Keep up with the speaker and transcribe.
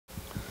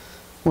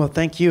Well,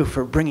 thank you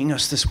for bringing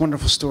us this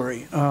wonderful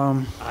story.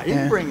 I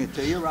didn't bring it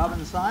to you.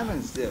 Robin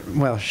Simons did.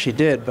 Well, she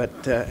did, but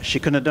she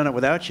couldn't have done it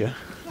without you.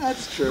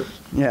 That's true.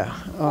 Yeah.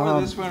 Or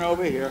this one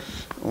over here.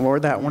 Or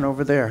that one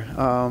over there.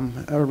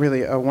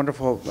 Really a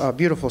wonderful,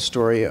 beautiful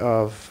story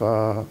of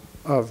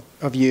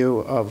you,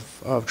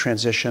 of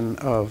transition,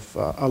 of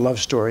a love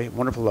story,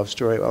 wonderful love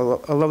story,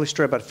 a lovely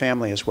story about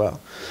family as well,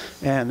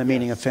 and the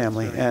meaning of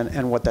family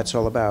and what that's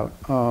all about.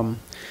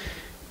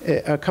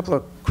 A couple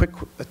of quick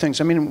things.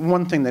 I mean,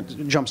 one thing that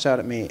jumps out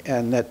at me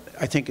and that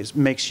I think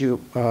makes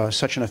you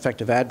such an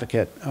effective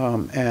advocate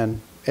and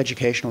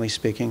educationally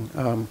speaking,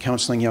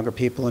 counseling younger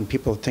people and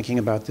people thinking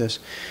about this,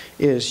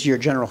 is your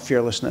general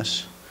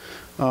fearlessness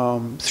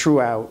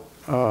throughout.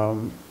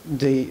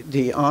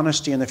 The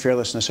honesty and the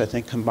fearlessness, I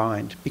think,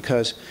 combined,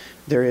 because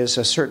there is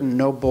a certain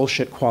no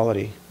bullshit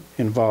quality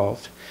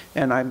involved.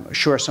 And I'm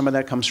sure some of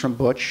that comes from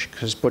Butch,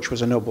 because Butch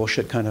was a no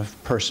bullshit kind of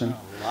person.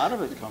 A lot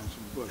of it comes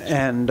from Butch.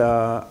 And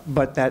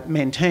but that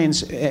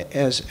maintains,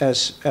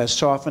 as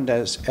softened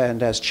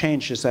and as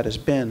changed as that has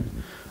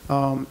been,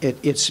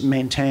 it's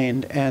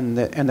maintained, and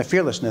the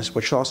fearlessness,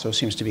 which also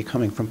seems to be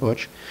coming from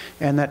Butch,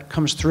 and that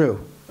comes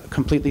through,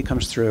 completely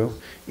comes through,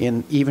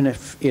 even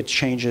if it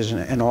changes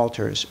and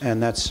alters,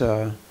 and that's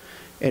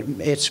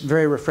it's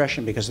very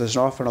refreshing, because there's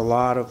often a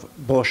lot of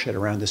bullshit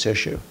around this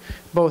issue,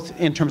 both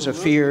in terms of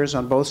fears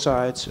on both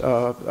sides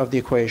of the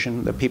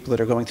equation, the people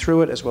that are going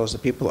through it as well as the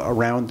people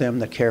around them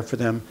that care for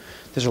them.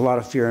 There's a lot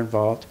of fear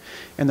involved.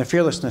 And the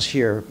fearlessness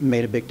here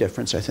made a big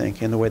difference, I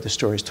think, in the way the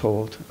story's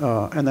told.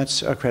 And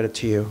that's a credit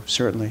to you,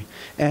 certainly.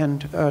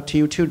 And to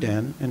you too,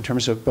 Dan, in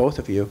terms of both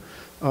of you,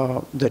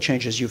 the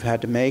changes you've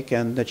had to make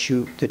and that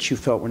you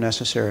felt were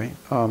necessary.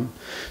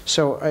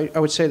 So I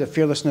would say the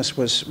fearlessness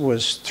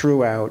was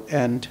throughout.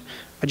 And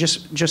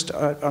just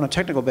on a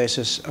technical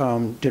basis,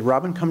 did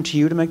Robin come to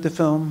you to make the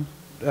film?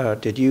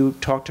 Did you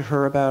talk to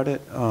her about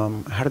it?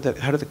 How did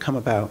it come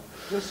about?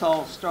 This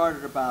all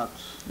started about...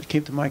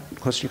 Keep the mic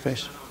close to your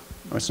face.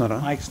 Oh, it's not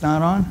on? Mic's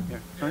not on? Yeah.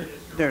 Right.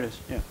 There it is,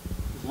 yeah.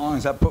 As long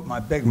as I put my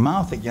big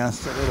mouth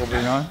against it, it'll be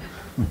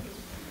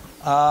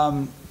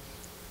on.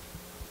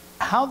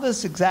 How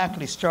this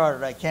exactly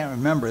started, I can't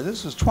remember.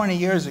 This was 20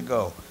 years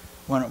ago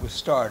when it was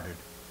started.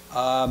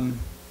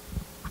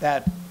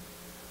 That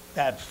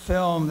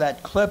film,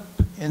 that clip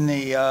in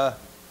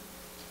the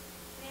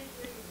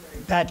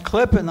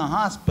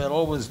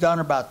hospital was done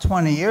about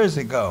 20 years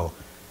ago.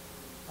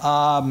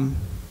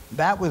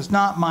 That was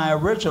not my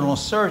original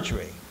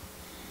surgery.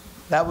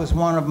 That was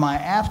one of my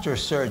after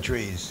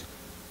surgeries.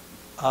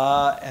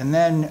 And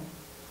then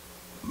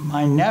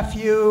my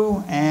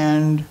nephew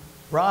and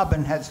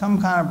Robin had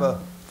some kind of a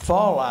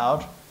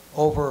fallout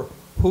over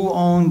who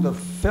owned the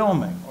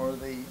filming or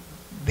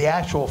the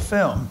actual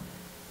film.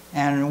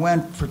 And it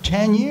went for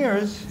 10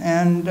 years,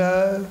 and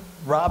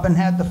Robin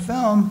had the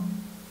film.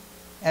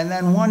 And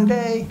then one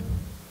day,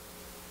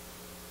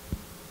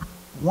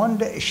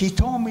 she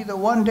told me that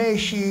one day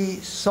she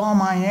saw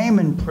my name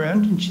in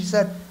print, and she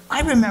said,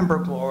 "I remember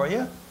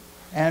Gloria."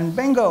 And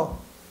bingo,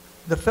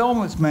 the film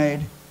was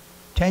made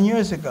 10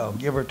 years ago,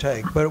 give or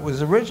take. But it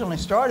was originally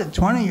started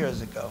 20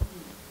 years ago.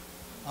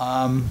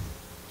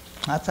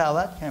 That's how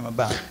that came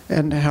about.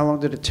 And how long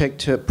did it take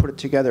to put it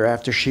together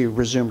after she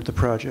resumed the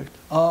project?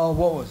 Oh,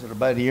 what was it,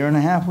 about a year and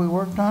a half we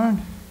worked on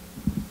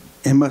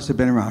it? It must have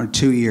been around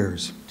 2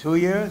 years. 2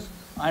 years?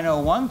 I know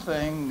one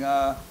thing,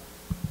 it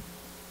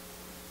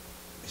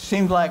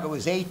seemed like it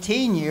was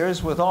 18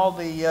 years with all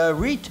the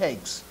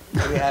retakes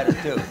that we had to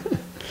do.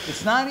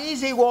 It's not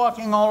easy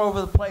walking all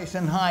over the place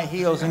in high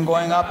heels and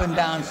going up and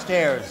down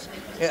stairs.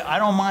 I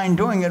don't mind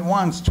doing it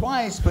once,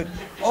 twice, but,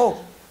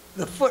 oh,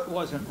 the foot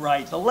wasn't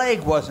right, the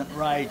leg wasn't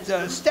right,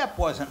 the step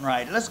wasn't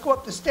right. Let's go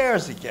up the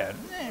stairs again.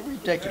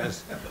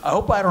 Ridiculous. I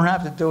hope I don't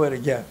have to do it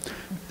again.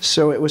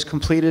 So it was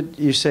completed,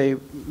 you say,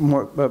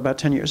 about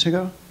 10 years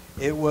ago?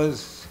 It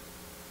was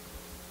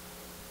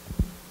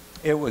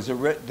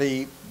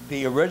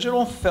the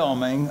original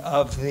filming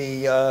of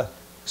the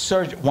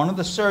one of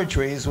the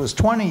surgeries was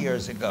 20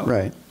 years ago.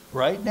 Right.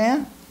 Right,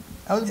 Dan?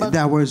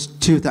 That was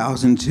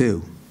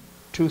 2002.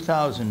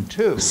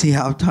 2002. See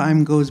how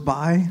time goes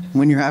by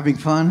when you're having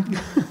fun?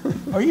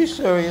 Are you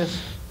serious?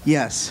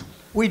 Yes.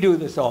 We do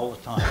this all the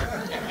time.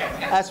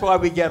 That's why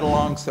we get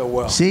along so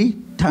well. See,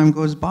 time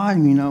goes by,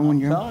 you know, when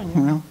you're,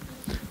 you know.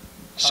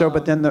 So,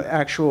 but then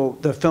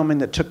the filming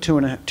that took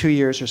 2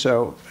 years or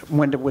so,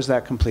 when was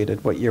that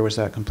completed? What year was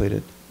that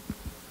completed?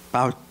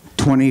 About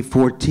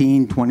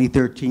 2014,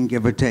 2013,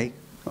 give or take.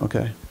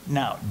 Okay.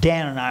 Now,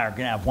 Dan and I are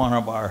going to have one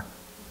of our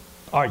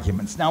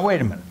arguments. Now,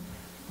 wait a minute.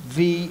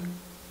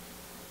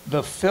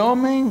 The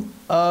filming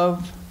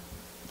of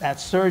that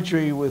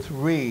surgery with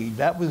Reed,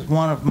 that was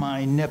one of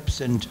my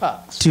nips and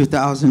tucks.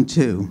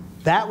 2002.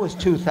 That was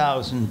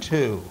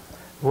 2002.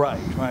 Right.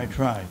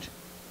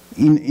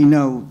 You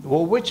know...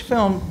 Well, which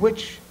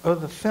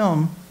of the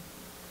film...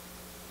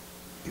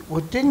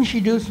 Well, didn't she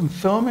do some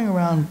filming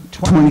around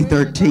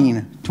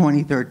 2013?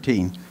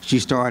 2013, she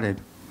started.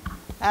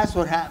 That's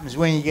what happens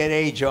when you get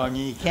age on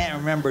you. You can't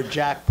remember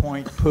Jack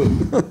Point poo.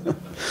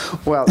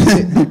 Well,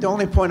 the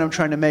only point I'm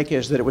trying to make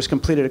is that it was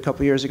completed a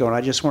couple years ago, and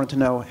I just wanted to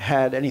know,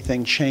 had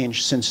anything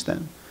changed since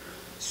then?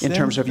 In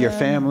terms of your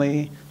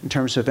family, in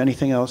terms of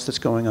anything else that's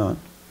going on?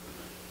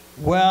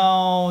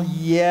 Well,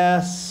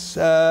 yes.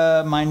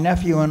 My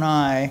nephew and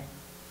I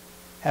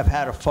have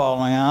had a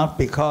falling out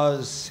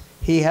because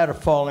he had a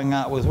falling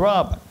out with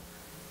Robin.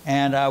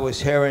 And I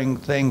was hearing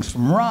things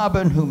from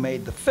Robin, who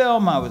made the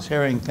film. I was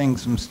hearing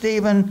things from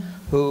Stephen,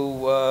 who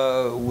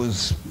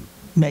was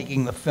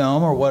making the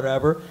film or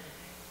whatever.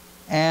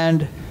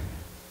 And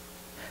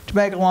to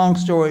make a long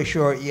story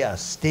short,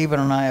 yes, Stephen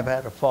and I have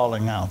had a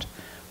falling out,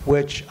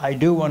 which I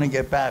do want to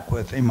get back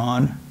with him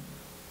on.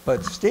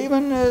 But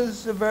Stephen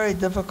is a very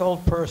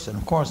difficult person.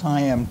 Of course, I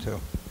am too.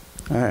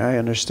 I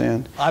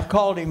understand. I've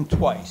called him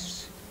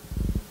twice,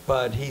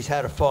 but he's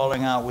had a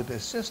falling out with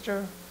his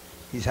sister.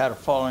 He's had a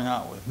falling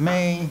out with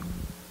me,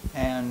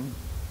 and...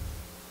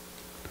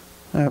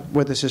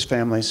 Well, this is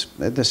families.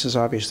 This is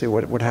obviously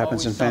what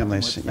happens in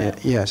families.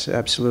 Yes,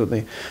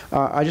 absolutely.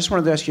 I just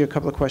wanted to ask you a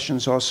couple of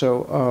questions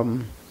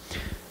also.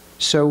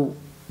 So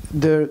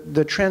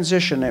the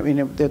transition, I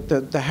mean,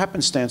 the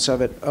happenstance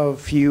of it,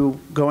 of you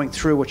going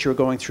through what you were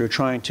going through,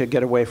 trying to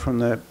get away from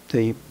the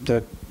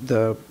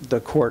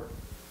court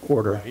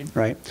order,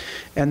 right?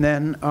 And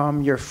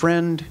then your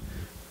friend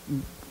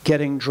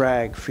getting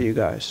dragged for you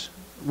guys.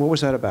 What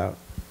was that about?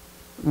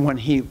 When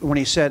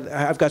he said,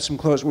 "I've got some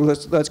clothes. Well,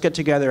 let's get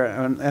together,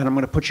 and I'm going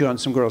to put you on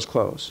some girls'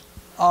 clothes."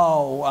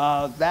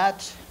 Oh,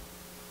 that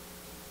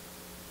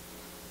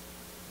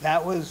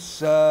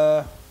was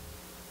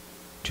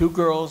two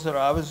girls that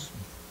I was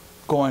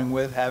going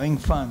with, having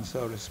fun,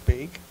 so to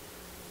speak,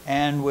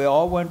 and we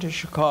all went to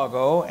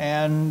Chicago,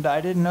 and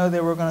I didn't know they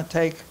were going to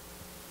take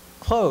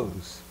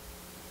clothes,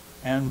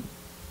 and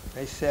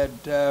they said,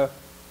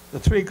 the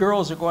three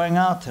girls are going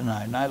out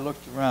tonight. And I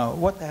looked around,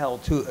 what the hell,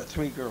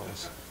 three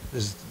girls?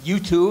 There's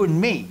you two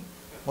and me.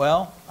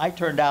 Well, I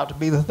turned out to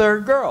be the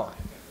third girl.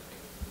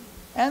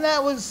 And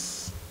that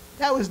was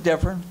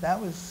different. That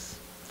was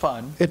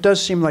fun. It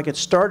does seem like it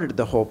started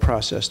the whole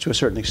process to a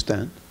certain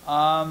extent.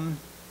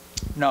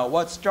 No,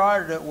 what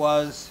started it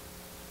was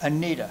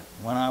Anita,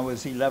 when I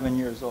was 11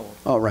 years old.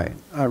 Oh, right.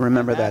 I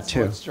remember that too.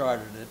 That's what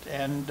started it.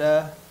 And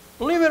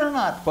believe it or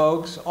not,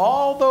 folks,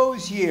 all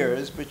those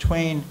years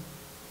between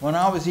when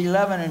I was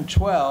 11 and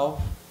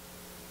 12,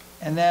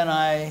 and then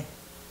I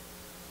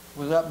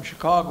was up in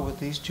Chicago with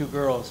these two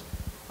girls,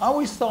 I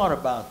always thought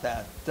about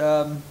that.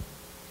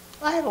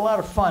 I had a lot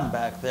of fun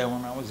back there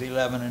when I was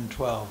 11 and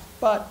 12,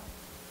 but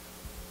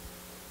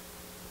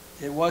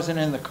it wasn't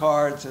in the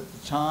cards at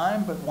the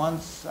time. But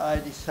once I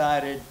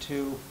decided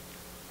to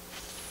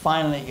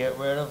finally get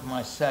rid of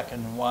my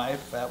second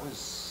wife,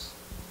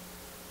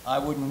 I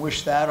wouldn't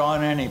wish that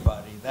on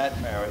anybody,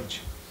 that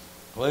marriage,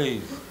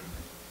 please.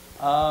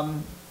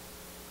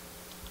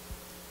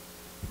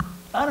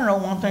 I don't know,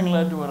 one thing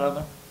led to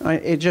another.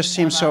 It just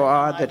seems so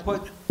odd that...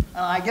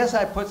 I guess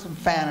I put some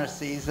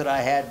fantasies that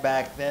I had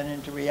back then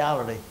into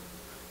reality.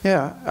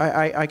 Yeah,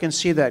 I can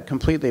see that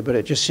completely, but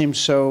it just seems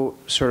so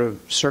sort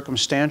of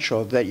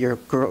circumstantial that your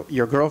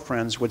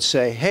girlfriends would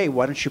say, "Hey,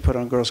 why don't you put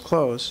on girls'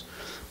 clothes?"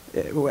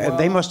 Well,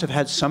 they must have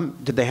had some...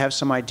 Did they have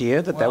some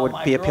idea that that would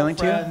be appealing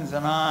to you? My girlfriends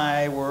and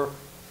I were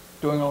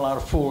doing a lot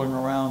of fooling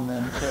around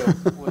then, too.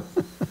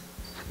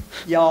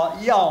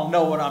 Y'all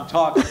know what I'm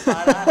talking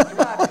about. I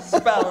tried to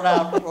spell it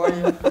out for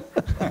you.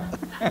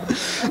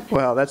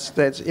 Well,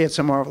 it's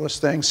a marvelous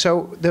thing.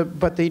 So,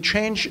 but the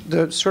change,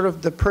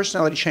 the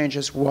personality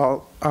changes.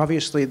 Well,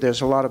 obviously, there's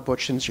a lot of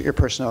Butch in your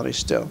personality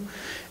still,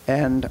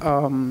 and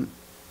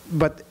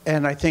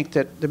I think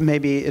that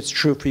maybe it's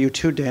true for you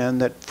too, Dan,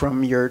 that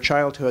from your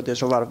childhood,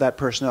 there's a lot of that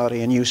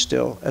personality in you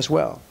still as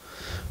well.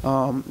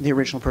 The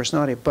original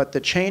personality, but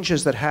the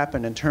changes that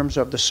happened in terms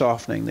of the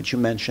softening that you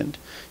mentioned,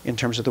 in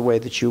terms of the way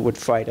that you would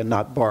fight and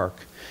not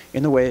bark,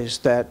 in the ways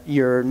that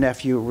your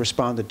nephew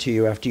responded to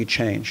you after you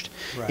changed,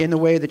 right, in the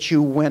way that you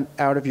went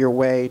out of your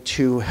way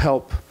to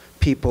help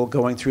people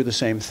going through the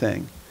same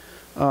thing.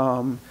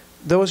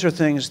 Those are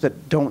things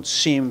that don't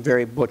seem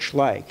very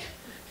Butch-like,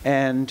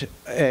 and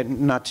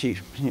not to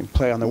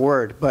play on the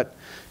word, but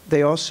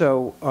they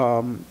also,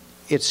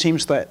 it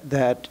seems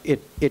that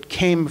it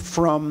came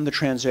from the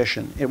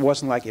transition. It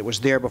wasn't like it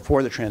was there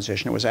before the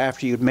transition. It was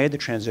after you'd made the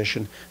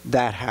transition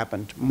that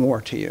happened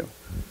more to you.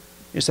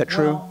 Is that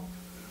true? Well,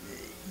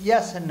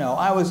 yes and no.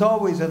 I was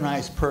always a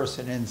nice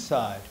person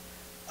inside.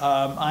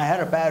 I had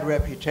a bad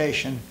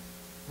reputation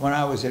when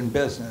I was in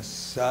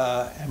business,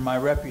 and my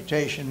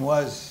reputation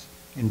was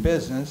in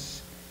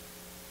business.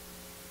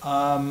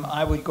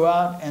 I would go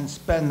out and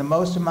spend the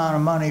most amount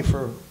of money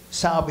for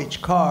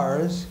salvage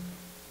cars,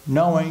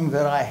 knowing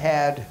that I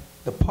had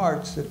the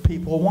parts that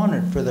people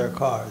wanted for their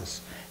cars.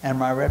 And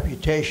my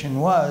reputation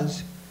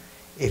was,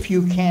 if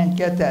you can't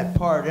get that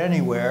part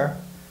anywhere,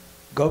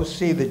 go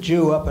see the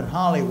Jew up in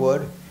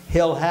Hollywood.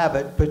 He'll have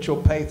it, but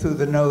you'll pay through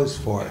the nose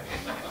for it.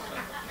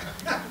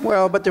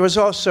 Well, but there was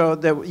also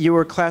that you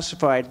were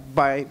classified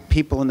by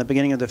people in the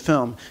beginning of the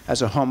film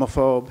as a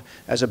homophobe,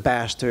 as a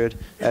bastard,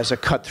 as a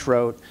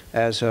cutthroat,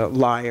 as a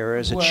liar,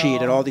 as a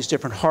cheat, and all these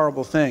different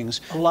horrible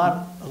things. A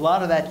lot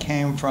of that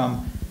came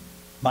from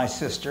my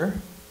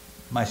sister.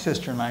 My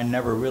sister and I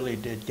never really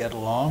did get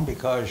along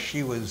because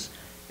she was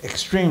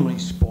extremely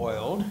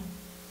spoiled,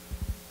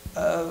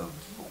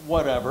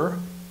 whatever.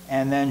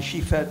 And then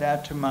she fed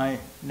that to my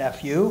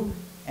nephew,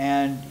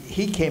 and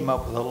he came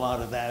up with a lot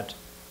of that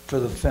for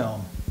the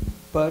film.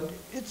 But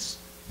it's,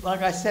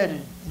 like I said,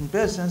 in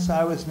business,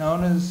 I was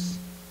known as,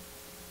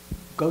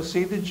 go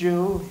see the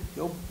Jew,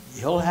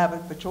 he'll have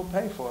it, but you'll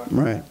pay for it.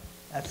 Right.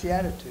 That's the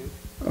attitude.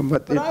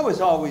 But I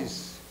was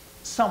always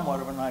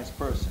somewhat of a nice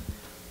person.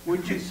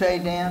 Would you say,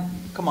 Dan?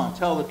 Come on,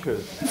 tell the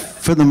truth.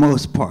 For the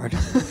most part.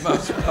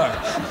 Most part.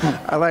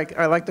 I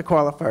like the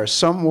qualifier,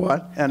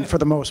 somewhat, and for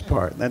the most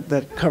part.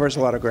 That covers a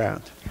lot of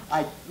ground.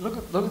 Look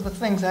at the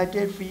things I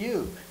did for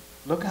you.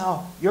 Look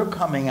how you're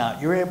coming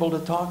out. You're able to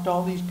talk to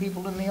all these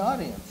people in the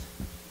audience.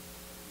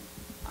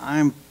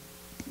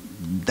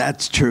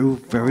 That's true,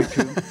 very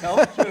true. Tell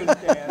the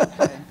truth,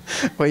 Dan.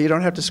 Well, you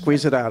don't have to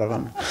squeeze it out of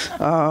them.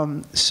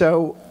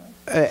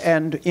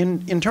 And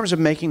in terms of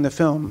making the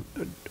film,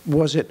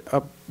 was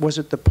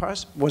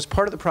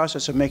part of the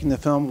process of making the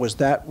film, was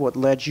that what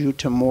led you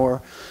to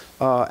more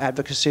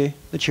advocacy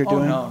that you're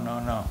doing?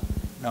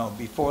 No.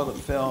 Before the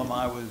film,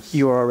 I was...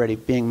 You were already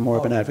being more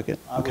of an advocate.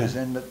 I was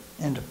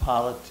into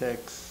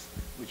politics,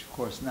 which of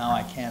course now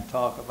I can't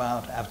talk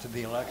about after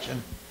the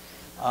election.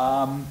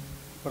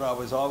 But I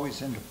was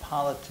always into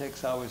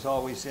politics. I was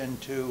always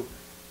into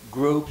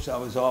groups. I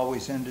was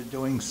always into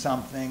doing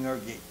something. Or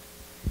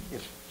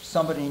if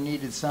somebody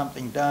needed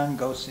something done,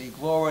 go see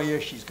Gloria.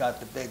 She's got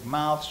the big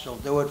mouth. She'll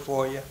do it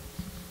for you.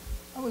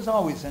 I was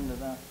always into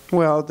that.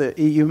 Well,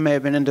 you may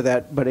have been into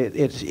that, but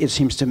it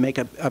seems to make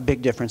a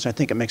big difference. I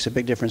think it makes a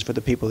big difference for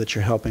the people that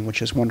you're helping,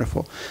 which is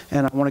wonderful.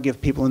 And I want to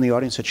give people in the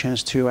audience a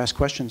chance to ask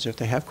questions if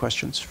they have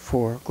questions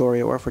for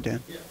Gloria or for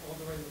Dan. Yeah, all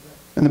the way in the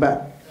back. In the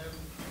back.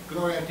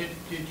 Gloria,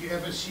 did you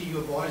ever see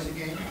your boys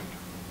again?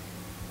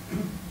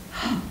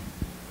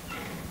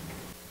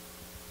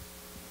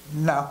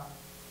 No.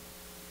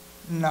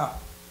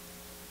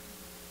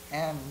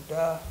 And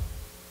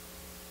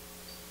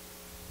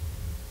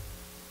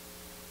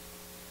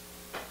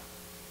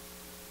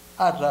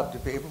I'd love to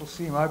be able to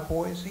see my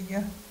boys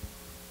again,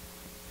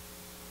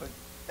 but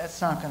that's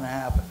not going to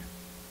happen.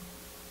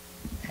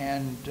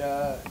 And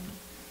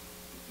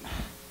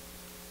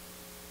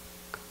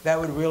that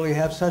would really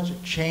have such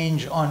a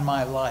change on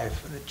my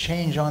life, a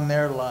change on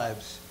their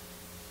lives.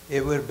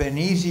 It would have been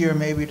easier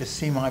maybe to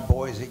see my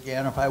boys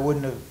again if I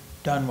wouldn't have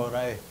done what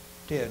I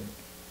did.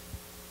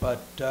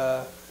 But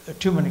there are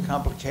too many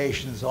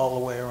complications all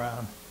the way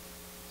around.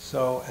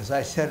 So, as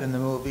I said in the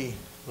movie,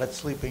 let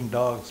sleeping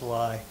dogs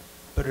lie,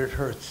 but it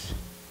hurts.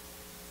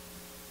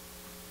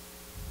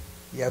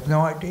 You have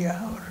no idea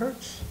how it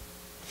hurts.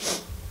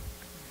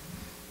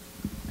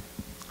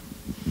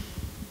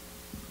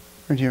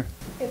 Right here.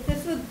 If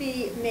this would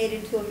be made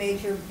into a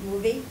major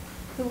movie,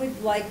 who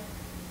would like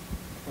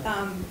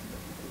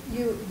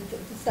you,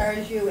 the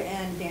stars you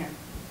and Dan?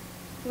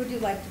 Who would you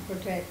like to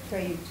portray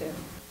you to?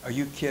 Are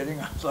you kidding?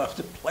 I'd love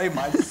to play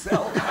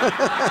myself.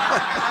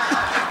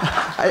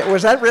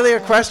 Was that really a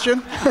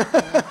question?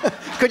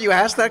 Could you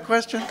ask that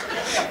question?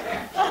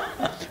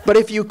 But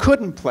if you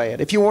couldn't play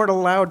it, if you weren't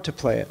allowed to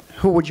play it,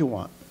 who would you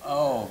want?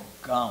 Oh,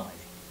 golly.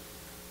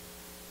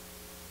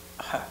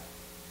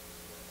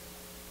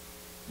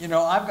 You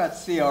know, I've got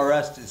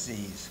CRS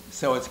disease,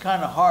 so it's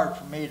kind of hard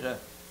for me to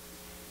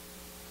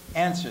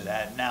answer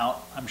that.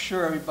 Now, I'm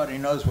sure everybody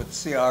knows what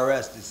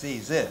CRS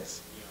disease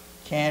is.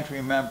 Can't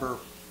remember.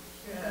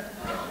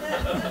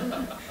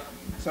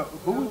 So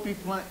who would be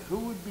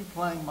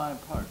playing my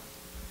part?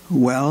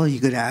 Well, you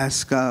could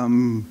ask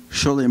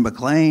Shirley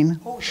MacLaine.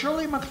 Oh,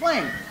 Shirley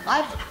MacLaine.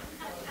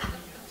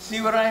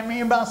 See what I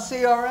mean about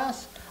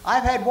CRS?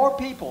 I've had more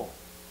people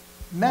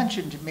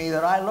mention to me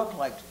that I look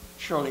like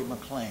Shirley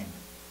MacLaine.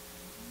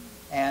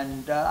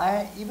 And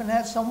I even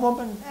had some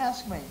woman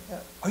ask me,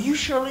 are you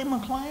Shirley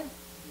MacLaine?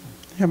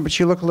 Yeah, but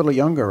you look a little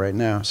younger right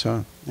now,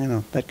 so, you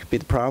know, that could be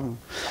the problem.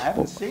 I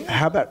haven't seen her.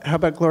 How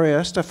about Gloria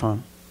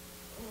Estefan?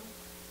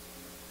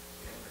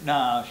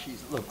 No, she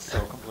looks so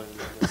completely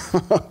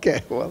different.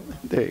 Okay, well,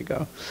 there you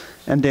go.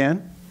 And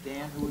Dan?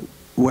 Dan, who would...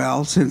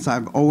 Well, since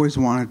I've always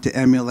wanted to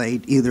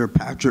emulate either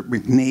Patrick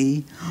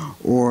McNee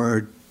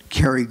or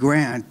Cary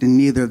Grant, and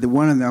neither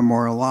one of them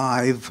are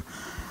alive,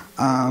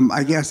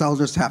 I guess I'll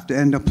just have to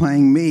end up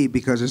playing me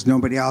because there's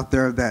nobody out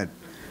there that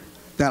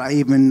I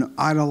even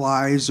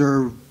idolize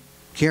or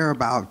care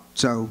about.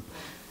 So,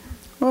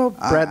 Well,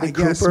 Bradley I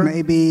guess Cooper.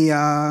 maybe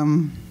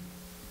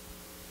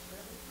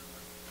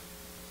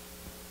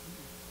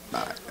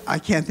I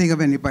can't think of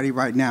anybody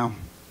right now.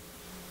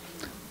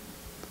 Do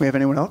we have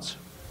anyone else?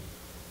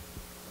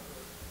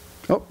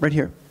 Oh, right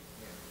here.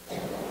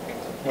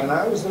 When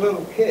I was a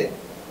little kid,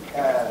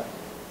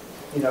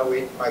 you know,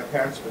 my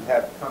parents would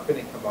have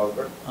company come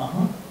over,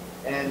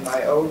 and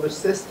my older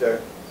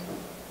sister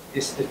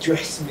used to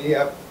dress me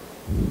up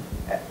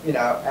you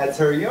know, as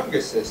her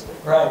younger sister.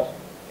 Right.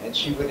 And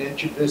she would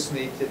introduce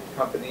me to the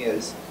company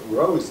as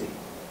Rosie.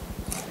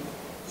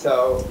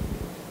 So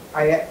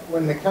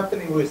when the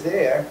company was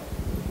there,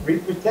 we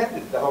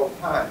pretended the whole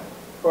time.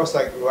 Of course,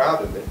 I grew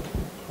out of it.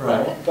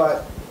 Right.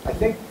 But I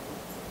think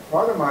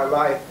part of my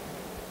life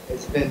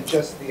has been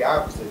just the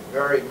opposite,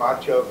 very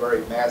macho,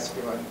 very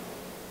masculine.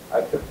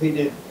 I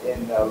competed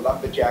in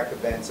lumberjack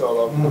events all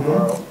over the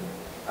world.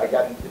 I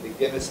got into the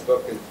Guinness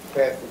Book as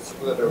fastest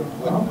splitter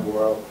of wood in the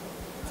world.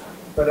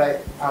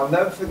 But I'll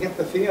never forget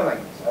the feeling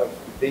of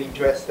being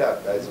dressed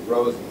up as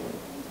Rosie.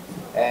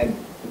 And,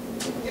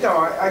 you know,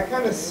 I'm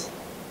kind of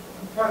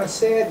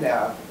sad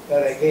now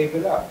that I gave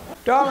it up.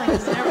 Darling,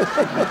 it's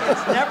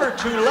never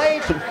too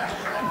late.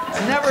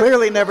 It's never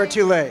Clearly never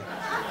too late.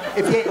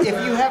 If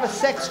you have a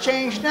sex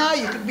change now,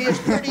 you can be as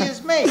pretty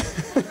as me.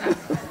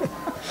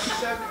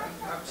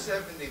 I'm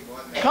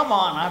 71 now. Come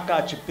on, I've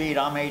got you beat.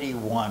 I'm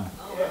 81.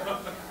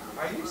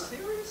 Are you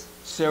serious?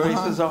 Serious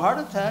as a heart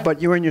attack.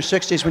 But you were in your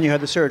 60s when you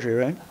had the surgery,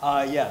 right?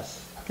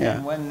 Yes. Yeah.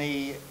 And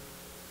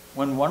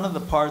when one of the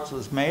parts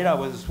was made, I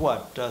was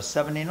what,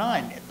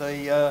 79.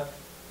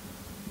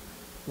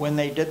 When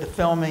they did the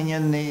filming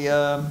in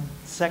the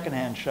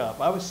secondhand shop,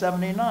 I was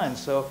 79.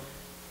 So.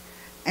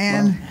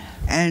 And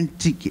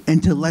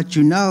to let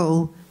you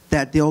know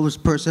that the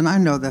oldest person I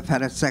know that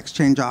had a sex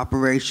change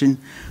operation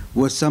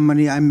was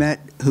somebody I met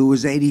who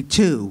was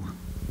 82.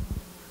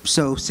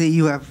 So see,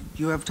 you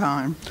have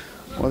time.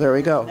 Well, there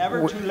we go.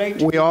 Never too late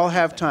to We be all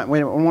have time.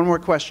 Wait, one more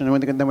question,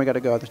 and then we got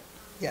to go.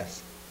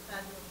 Yes. Are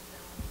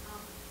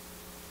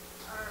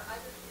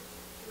either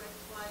two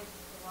ex-wives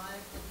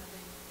alive and have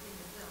they seen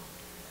the film?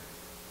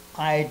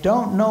 I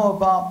don't know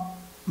about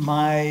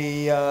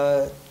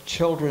my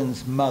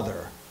children's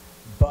mother,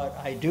 but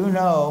I do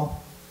know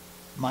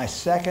my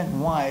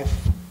second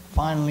wife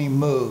finally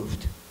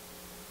moved.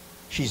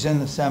 She's in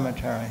the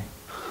cemetery.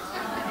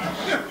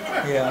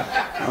 Yeah.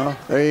 Oh,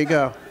 there you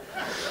go.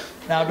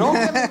 Now, don't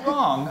get me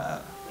wrong.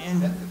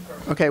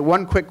 Okay,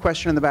 one quick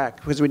question in the back,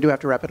 because we do have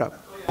to wrap it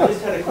up. I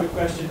just had a quick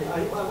question.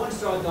 I once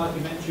saw a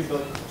documentary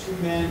about two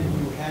men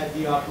who had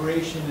the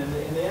operation, and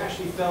they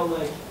actually felt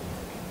like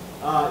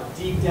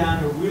deep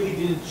down it really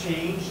didn't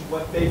change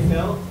what they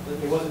felt,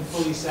 that it wasn't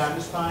fully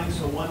satisfying,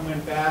 so one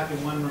went back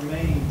and one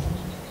remained.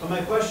 But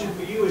my question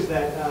for you is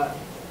that,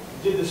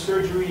 did the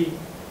surgery,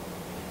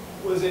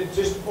 was it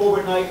just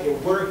overnight, it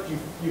worked,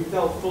 you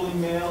felt fully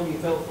male, you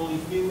felt fully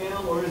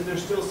female, or is there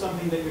still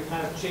something that you're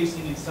kind of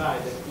chasing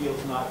inside that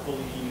feels not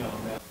fully female or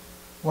male?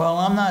 Well,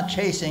 I'm not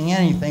chasing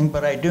anything,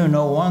 but I do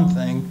know one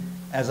thing.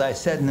 As I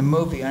said in the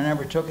movie, I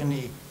never took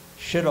any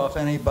shit off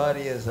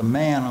anybody as a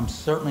man. I'm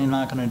certainly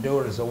not going to do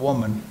it as a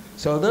woman.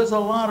 So there's a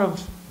lot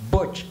of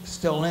butch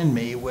still in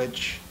me,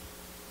 which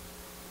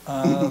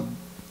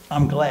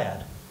I'm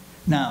glad.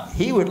 Now,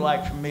 he would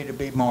like for me to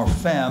be more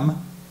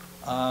femme.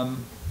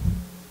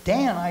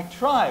 Dan, I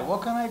try.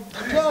 What can I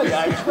tell you?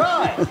 I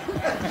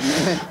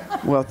try.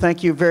 Well,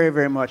 thank you very,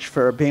 very much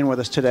for being with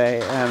us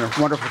today, and a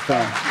wonderful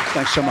film.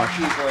 Thanks so much.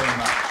 Thank you very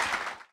much.